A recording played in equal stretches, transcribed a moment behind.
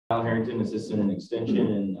Harrington, assistant in extension,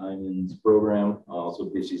 and I'm in this program. I also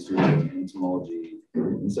PhD student in entomology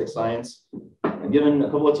and insect science. I've given a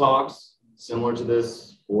couple of talks similar to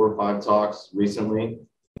this, 4 or 5 talks recently.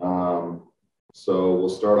 So we'll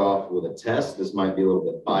start off with a test. This might be a little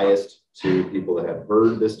bit biased to people that have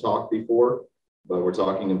heard this talk before, but we're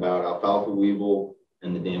talking about alfalfa weevil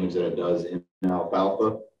and the damage that it does in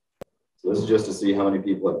alfalfa. So this is just to see how many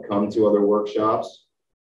people have come to other workshops.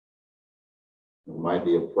 It might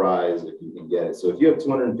be a prize if you can get it. So if you have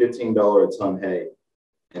 $215 a ton hay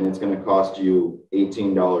and it's going to cost you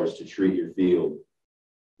 $18 to treat your field,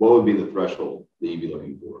 what would be the threshold that you'd be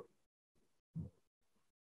looking for?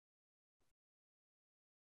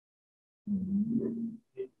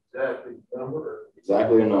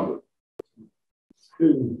 Exactly a number.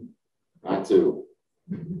 2. Not 2.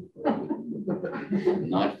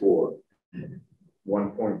 Not 4.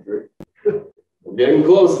 1.3. We're getting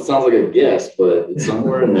close. It sounds like a guess, but it's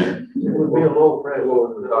somewhere in there. It would be a low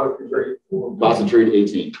threshold. Cost of trade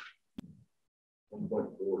 18.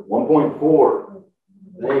 1.4.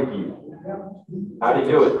 Thank you. How do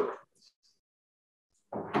you do it?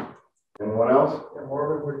 Anyone else?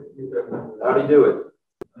 How do you do it?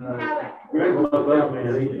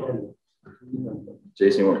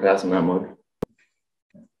 Jason, you want to pass him that mug?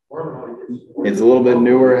 It's a little bit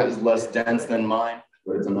newer, has less dense than mine,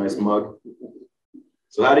 but it's a nice mug.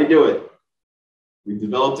 So how do you do it? We've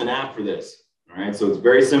developed an app for this. All right, so it's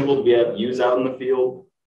very simple to use out in the field.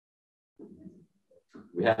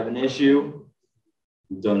 We have an issue.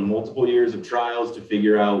 We've done multiple years of trials to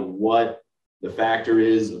figure out what the factor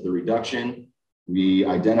is of the reduction. We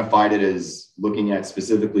identified it as looking at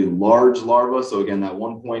specifically large larvae. So again, that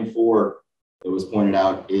 1.4 that was pointed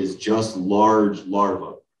out is just large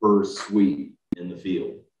larvae per sweep in the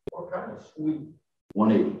field. What kind of sweep?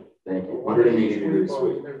 180. Thank you. 180 degree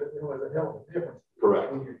sweep. There's a hell of a difference.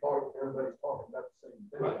 Correct. When you're talking, everybody's talking about the same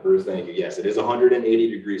thing. Right, Bruce, thank you. Yes, it is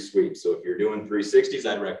 180 degree sweep. So if you're doing 360s,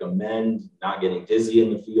 I'd recommend not getting dizzy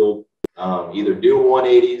in the field. Either do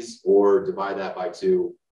 180s or divide that by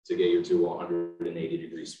 2 to get you to 180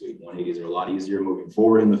 degree sweep. 180s are a lot easier moving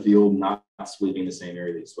forward in the field, not sweeping the same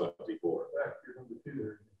area that you swept before.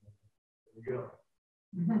 There you go.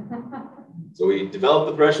 So we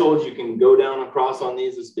developed the thresholds. You can go down across on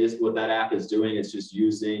these. It's basically what that app is doing. It's just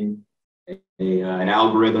using an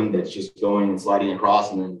algorithm that's just going and sliding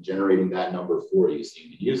across and then generating that number for you. So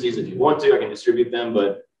you can use these if you want to. I can distribute them,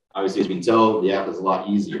 but obviously, as you can tell, the app is a lot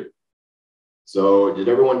easier. So did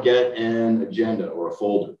everyone get an agenda or a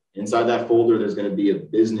folder? Inside that folder, there's going to be a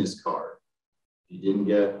business card. If you didn't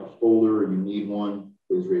get a folder or you need one,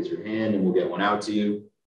 please raise your hand and we'll get one out to you.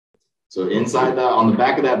 So inside that, on the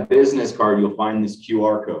back of that business card, you'll find this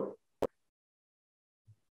QR code.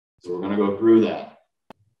 So we're going to go through that.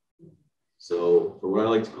 So for what I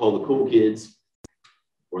like to call the cool kids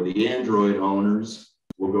or the Android owners,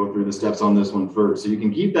 we'll go through the steps on this one first. So you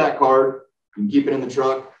can keep that card. You can keep it in the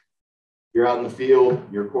truck. You're out in the field,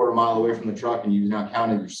 you're a quarter mile away from the truck, and you've now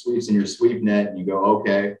counted your sweeps in your sweep net, and you go,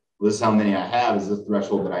 okay, well, this is how many I have. Is this the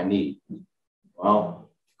threshold that I need? Well,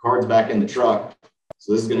 card's back in the truck.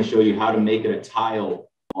 So this is going to show you how to make it a tile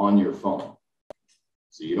on your phone.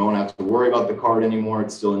 So you don't have to worry about the card anymore.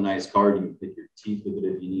 It's still a nice card. You can pick your teeth with it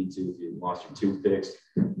if you need to, if you lost your toothpicks.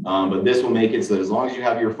 But this will make it so that as long as you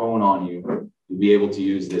have your phone on you, you'll be able to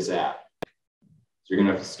use this app. So you're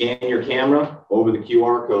going to scan your camera over the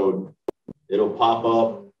QR code. It'll pop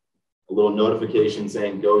up a little notification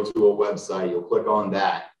saying go to a website. You'll click on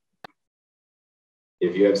that.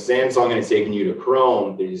 If you have Samsung and it's taking you to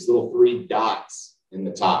Chrome, there's these little 3 dots in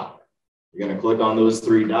the top. You're going to click on those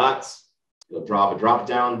 3 dots. You'll drop a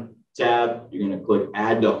drop-down tab. You're going to click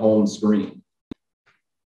Add to Home Screen.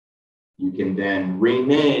 You can then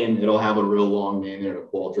rename. It'll have a real long name there, a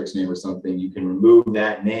Qualtrics name or something. You can remove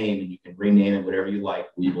that name and you can rename it whatever you like.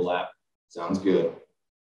 Weevil app. Sounds good.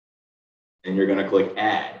 And you're going to click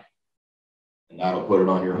Add. And that'll put it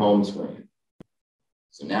on your home screen.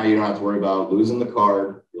 So now you don't have to worry about losing the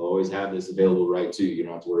card. You'll always have this available right to you. You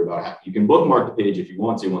don't have to worry about you can bookmark the page if you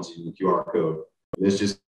want to once you use the QR code. This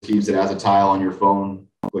just keeps it as a tile on your phone.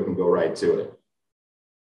 Click and go right to it.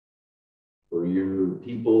 For your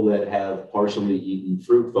people that have partially eaten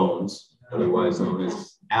fruit phones, otherwise known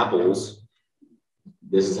as apples,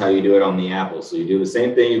 this is how you do it on the Apple. So you do the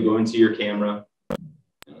same thing. You go into your camera.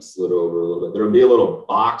 Slid over a little bit. There'll be a little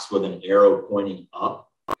box with an arrow pointing up,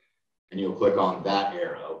 and you'll click on that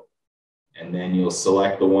arrow, and then you'll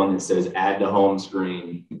select the one that says Add to Home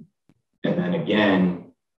Screen, and then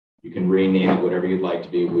again, you can rename it whatever you'd like to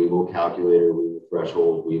be: Weevil Calculator, Weevil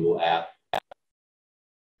Threshold, Weevil App,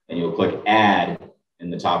 and you'll click Add in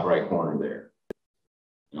the top right corner there.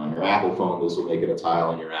 And on your Apple phone, this will make it a tile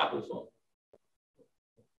on your Apple phone.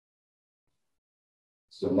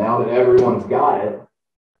 So now that everyone's got it,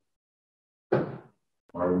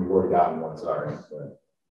 or you've already gotten one, sorry.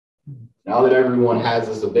 Now that everyone has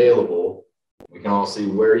this available, we can all see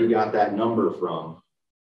where he got that number from.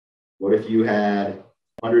 What if you had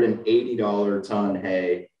 $180 ton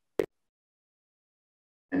hay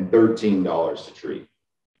and $13 to treat?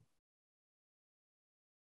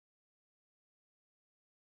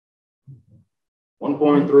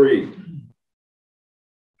 $1.3.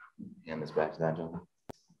 Hand this back to that gentleman.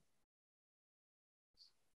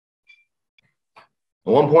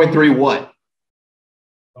 1.3 what?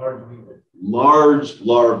 Large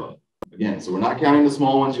larva. Again, so we're not counting the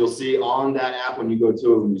small ones. You'll see on that app when you go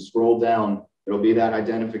to it, when you scroll down, there'll be that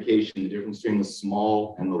identification, the difference between the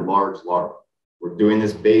small and the large larva. We're doing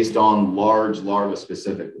this based on large larva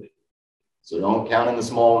specifically. So don't count in the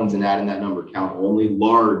small ones and add in that number. Count only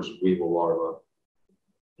large weevil larva.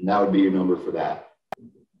 And that would be your number for that.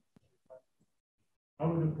 How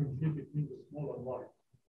would it compute between the small and large?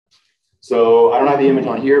 So I don't have the image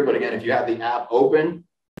on here, but again, if you have the app open,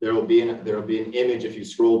 there will be an image if you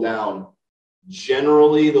scroll down.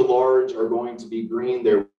 Generally, the large are going to be green.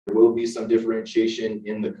 There will be some differentiation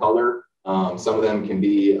in the color. Some of them can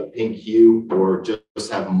be a pink hue or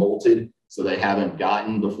just have molted, so they haven't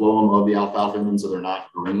gotten the phloem of the alfalfa in them, so they're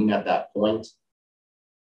not green at that point.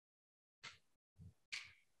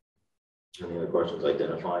 Any other questions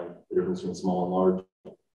identifying the difference between small and large?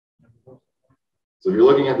 So if you're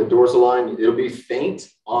looking at the dorsal line, it'll be faint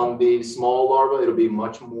on the small larva. It'll be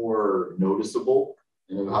much more noticeable,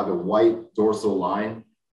 and it'll have a white dorsal line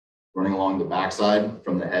running along the backside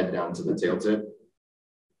from the head down to the tail tip.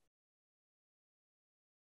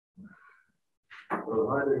 I'm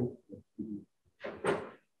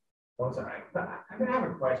gonna have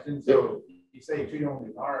a question. So you say treat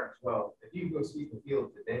only large. Well, if you go sweep the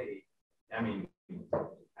field today, I mean,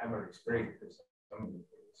 I've already sprayed for some of the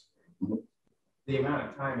the amount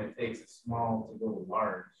of time it takes a small to go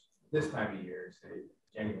large this time of year, say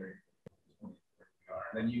January, and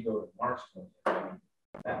then you go to March,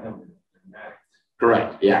 that number is dramatic.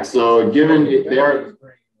 Correct. Yeah. So given they are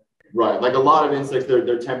right, like a lot of insects,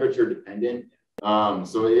 they're temperature dependent.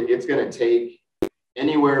 So it's going to take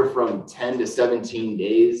anywhere from 10 to 17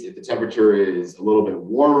 days. If the temperature is a little bit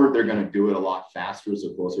warmer, they're going to do it a lot faster,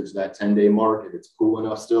 so closer to that 10-day mark. If it's cool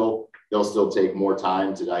enough still, they'll still take more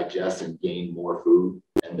time to digest and gain more food,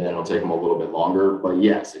 and then it'll take them a little bit longer. But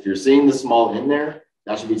yes, if you're seeing the small in there,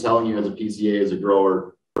 that should be telling you as a PCA, as a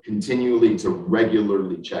grower, continually to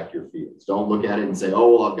regularly check your fields. Don't look at it and say,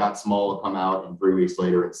 oh, well, I've got small, I'll come out and 3 weeks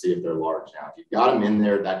later and see if they're large now. If you've got them in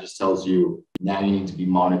there, that just tells you now you need to be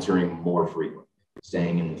monitoring more frequently,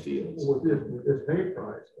 staying in the fields. With this hay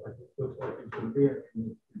price, like it looks like it's going to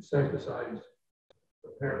be insecticides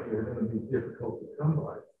apparently are going to be difficult to come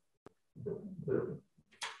by.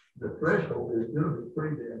 The threshold is going to be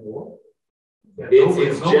pretty damn low.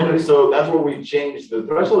 It's generally, so that's what we've changed. The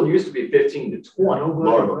threshold used to be 15 to 20.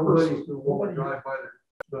 Nobody's going to want to drive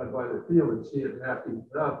by the field and see it half eaten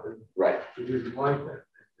up. And right. It isn't like that.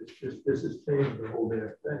 It's just, this has changed the whole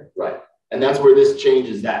damn thing. Right. And that's where this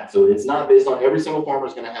changes that. So it's not based on every single farmer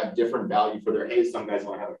is going to have different value for their hay. Some guys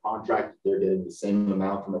want to have a contract. They're getting the same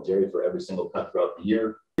amount from a dairy for every single cut throughout the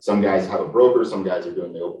year. Some guys have a broker. Some guys are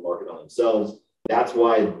doing the open market on themselves. That's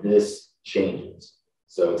why this changes.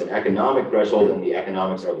 So it's an economic threshold, and the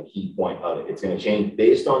economics are the key point of it. It's going to change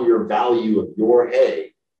based on your value of your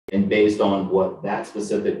hay and based on what that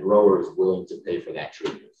specific grower is willing to pay for that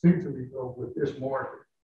treatment. Seems to me, though, with this market,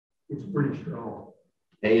 it's pretty strong.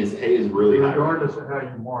 Hay is really high. Regardless of how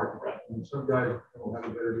you market, right? And some guys don't have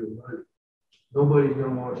a better deal than others. Nobody's going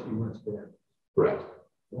to want to see what's bad. Correct.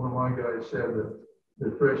 One of my guys said that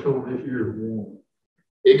the threshold this year is warm.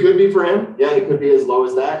 It could be for him. Yeah, it could be as low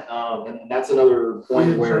as that. And that's another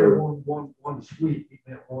point where one sweep, he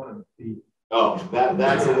meant one feet. Oh,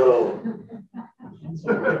 that's a little.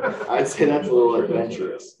 I'd say that's a little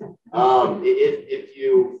adventurous. If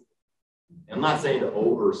you, I'm not saying to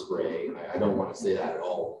overspray. I don't want to say that at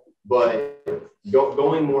all. But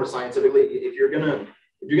going more scientifically, if you're gonna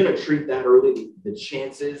treat that early, the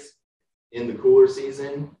chances in the cooler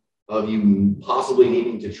season of you possibly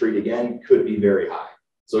needing to treat again could be very high.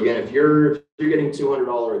 So again, if you're getting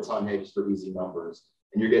 $200 a ton hay, just for easy numbers,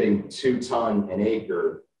 and you're getting 2 ton an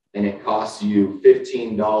acre, and it costs you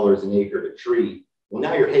 $15 an acre to treat, well,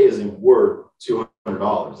 now your hay isn't worth $200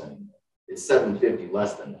 anymore. It's $750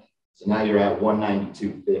 less than that. So now you're at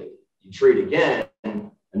 $192.50. You treat again,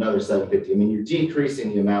 another $750. I mean, you're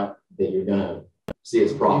decreasing the amount that you're going to see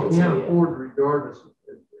as profits. You can't afford, regardless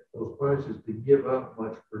those prices to give up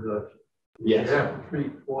much production. Yes. You have to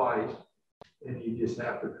treat twice, and you just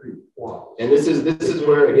have to treat twice. And this is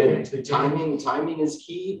where, again, timing is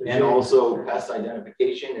key, and also pest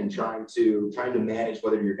identification and trying to manage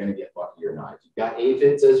whether you're going to get lucky or not. If you've got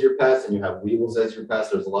aphids as your pest and you have weevils as your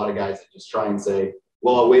pest, there's a lot of guys that just try and say,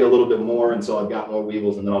 well, I'll wait a little bit more until I've got more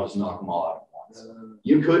weevils and then I'll just knock them all out at once.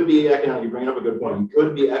 You could be you bring up a good point. You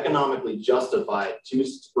could be economically justified to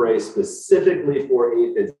spray specifically for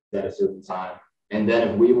aphids at a certain time. And then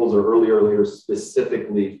if weevils are earlier or later,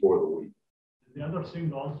 specifically for the weevil. The other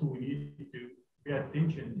thing also we need to pay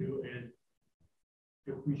attention to is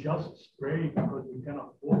if we just spray because we can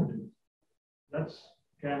afford it, that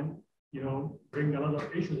can, bring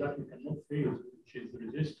another issue that we cannot face, which is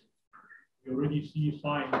resistance. We already see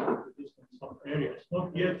signs of resistance in some areas.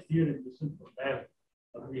 Not yet here in the Central Valley,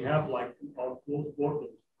 but we have like our close borders.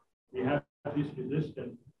 We have this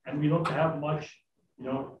resistance, and we don't have much,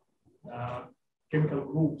 chemical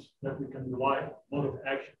groups that we can rely on mode of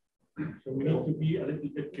action. So we need to be a little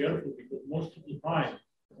bit careful because most of the time,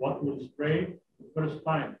 what we'll spray the first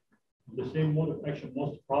time, the same mode of action,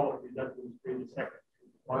 most probably that will spray the second.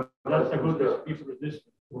 That's a good recipe for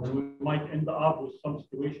resistance. We might end up with some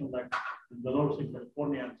situation like in the north of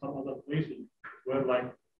California and some other places where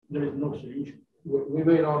there is no solution. We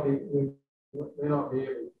may not be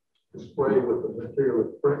able to spray with the material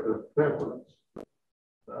of preference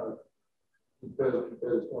because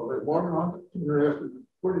Martin, I'm interested.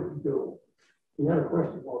 Where did you go? He had a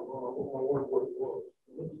question mark on what it was.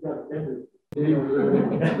 He got offended. He was the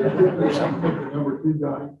number 2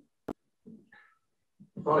 guy.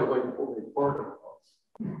 Probably waiting for me to park.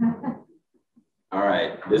 All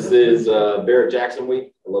right, this is Barrett Jackson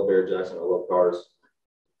week. I love Barrett Jackson. I love cars.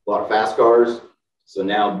 A lot of fast cars. So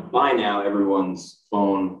by now, everyone's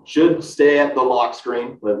phone should stay at the lock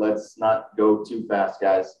screen, but let's not go too fast,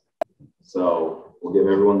 guys. So we'll give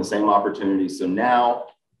everyone the same opportunity. So now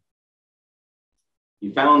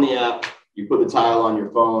you found the app, you put the tile on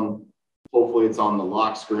your phone. Hopefully it's on the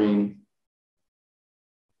lock screen.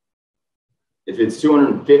 If it's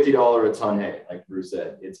 $250 a ton hay, like Bruce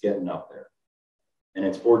said, it's getting up there. And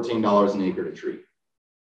it's $14 an acre to treat.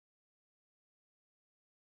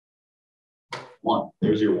 One,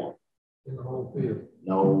 there's your one. In the whole field.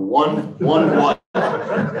 No, one. One what?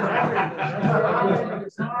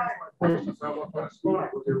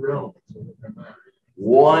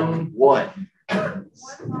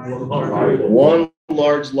 One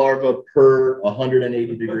large larva per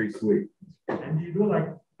 180-degree sweep. And you do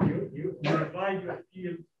you divide your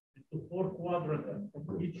field into 4 quadrants, and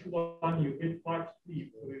from each one you get 5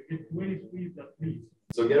 sweeps. So you get 20 sweeps at least.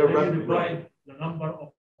 So get a divide the number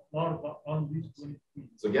of larvae on these 20 sweeps.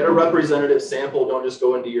 So get a representative sample. Don't just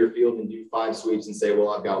go into your field and do 5 sweeps and say, well,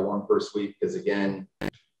 I've got 1 per sweep, because again,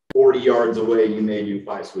 40 yards away, you may do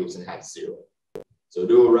 5 sweeps and have 0. So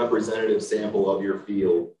do a representative sample of your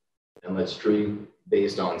field, and let's treat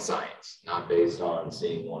based on science, not based on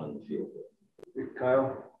seeing one in the field. Hey,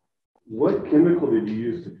 Kyle, what chemical did you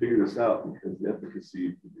use to figure this out? Because the efficacy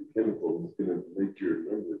of the chemical is going to make your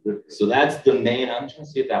number different. So that's the main, I'm trying to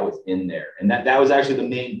see if that was in there. And that was actually the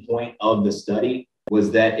main point of the study,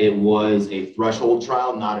 was that it was a threshold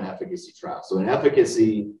trial, not an efficacy trial. So in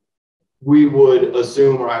efficacy, we would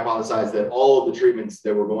assume or hypothesize that all of the treatments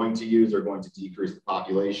that we're going to use are going to decrease the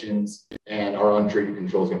populations, and our untreated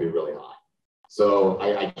control is going to be really high. So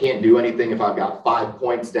I can't do anything if I've got 5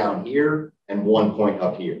 points down here and 1 point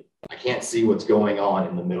up here. I can't see what's going on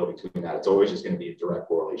in the middle between that. It's always just going to be a direct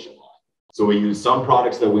correlation line. So we use some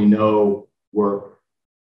products that we know work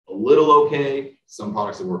a little okay, some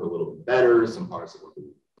products that work a little bit better, some products that work a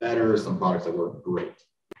little bit better, some products that work great,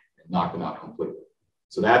 and knock them out completely.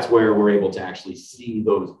 So that's where we're able to actually see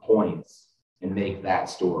those points and make that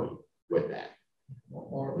story with that.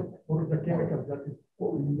 What are the chemicals that is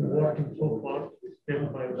working so far? Still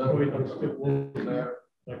by still working there,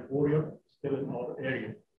 like Warrior, still in our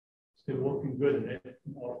area, still working good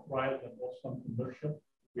in our trials and also some commercial.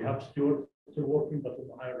 We have Stewart still working, but at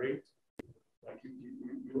a higher rate. Like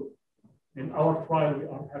you in our trial, we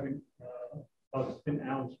are having about 10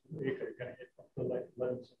 ounces per acre. You're going to hit up to like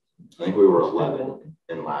 11. I think we were 11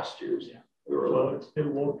 in last year's. Yeah. We were 11. So it's still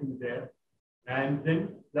working there. And then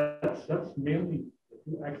that's mainly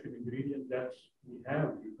the 2 active ingredients that we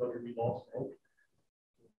have because we lost hope.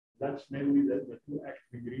 That's mainly the 2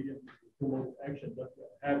 active ingredients, the 2 modes of action that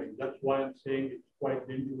we're having. That's why I'm saying it's quite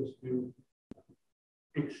dangerous to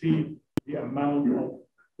exceed the amount of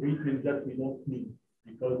treatment that we don't need,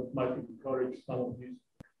 because it might encourage some of these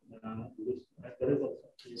the results.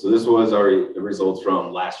 So this was the results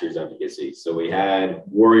from last year's efficacy. So we had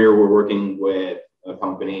Warrior, we're working with a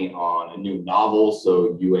company on a new novel,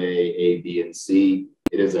 so UA, A, B, and C.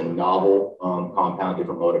 It is a novel compound,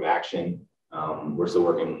 different mode of action. We're still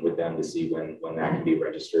working with them to see when that can be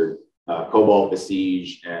registered. Cobalt,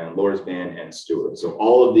 Besiege, and Lorsban and Stewart. So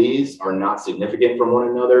all of these are not significant from one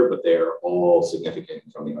another, but they are all significant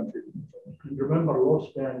from the untreated. You remember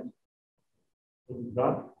Lorsban?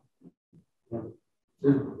 That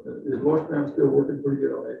Is Lorsban still working pretty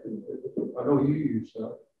good on that? I know you use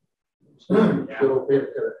still okay at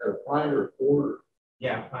a pine or quarter.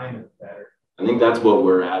 Yeah, pine is better. I think that's what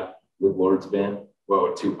we're at with Lorsban.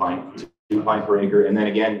 Well, 2 pint per acre. And then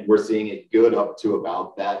again, we're seeing it good up to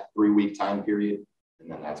about that 3-week time period. And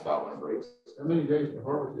then that's about when it breaks. How many days to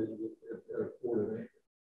harvest is it at a quarter?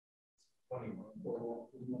 21.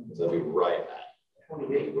 So it'll be right at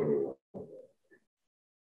 28.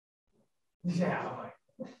 Yeah, I'm like.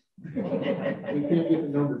 We can't get the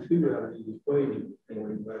number 2 out of these equations.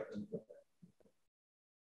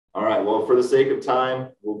 All right. Well, for the sake of time,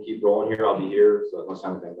 we'll keep rolling here. I'll be here. So at much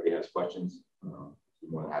time if anybody has questions.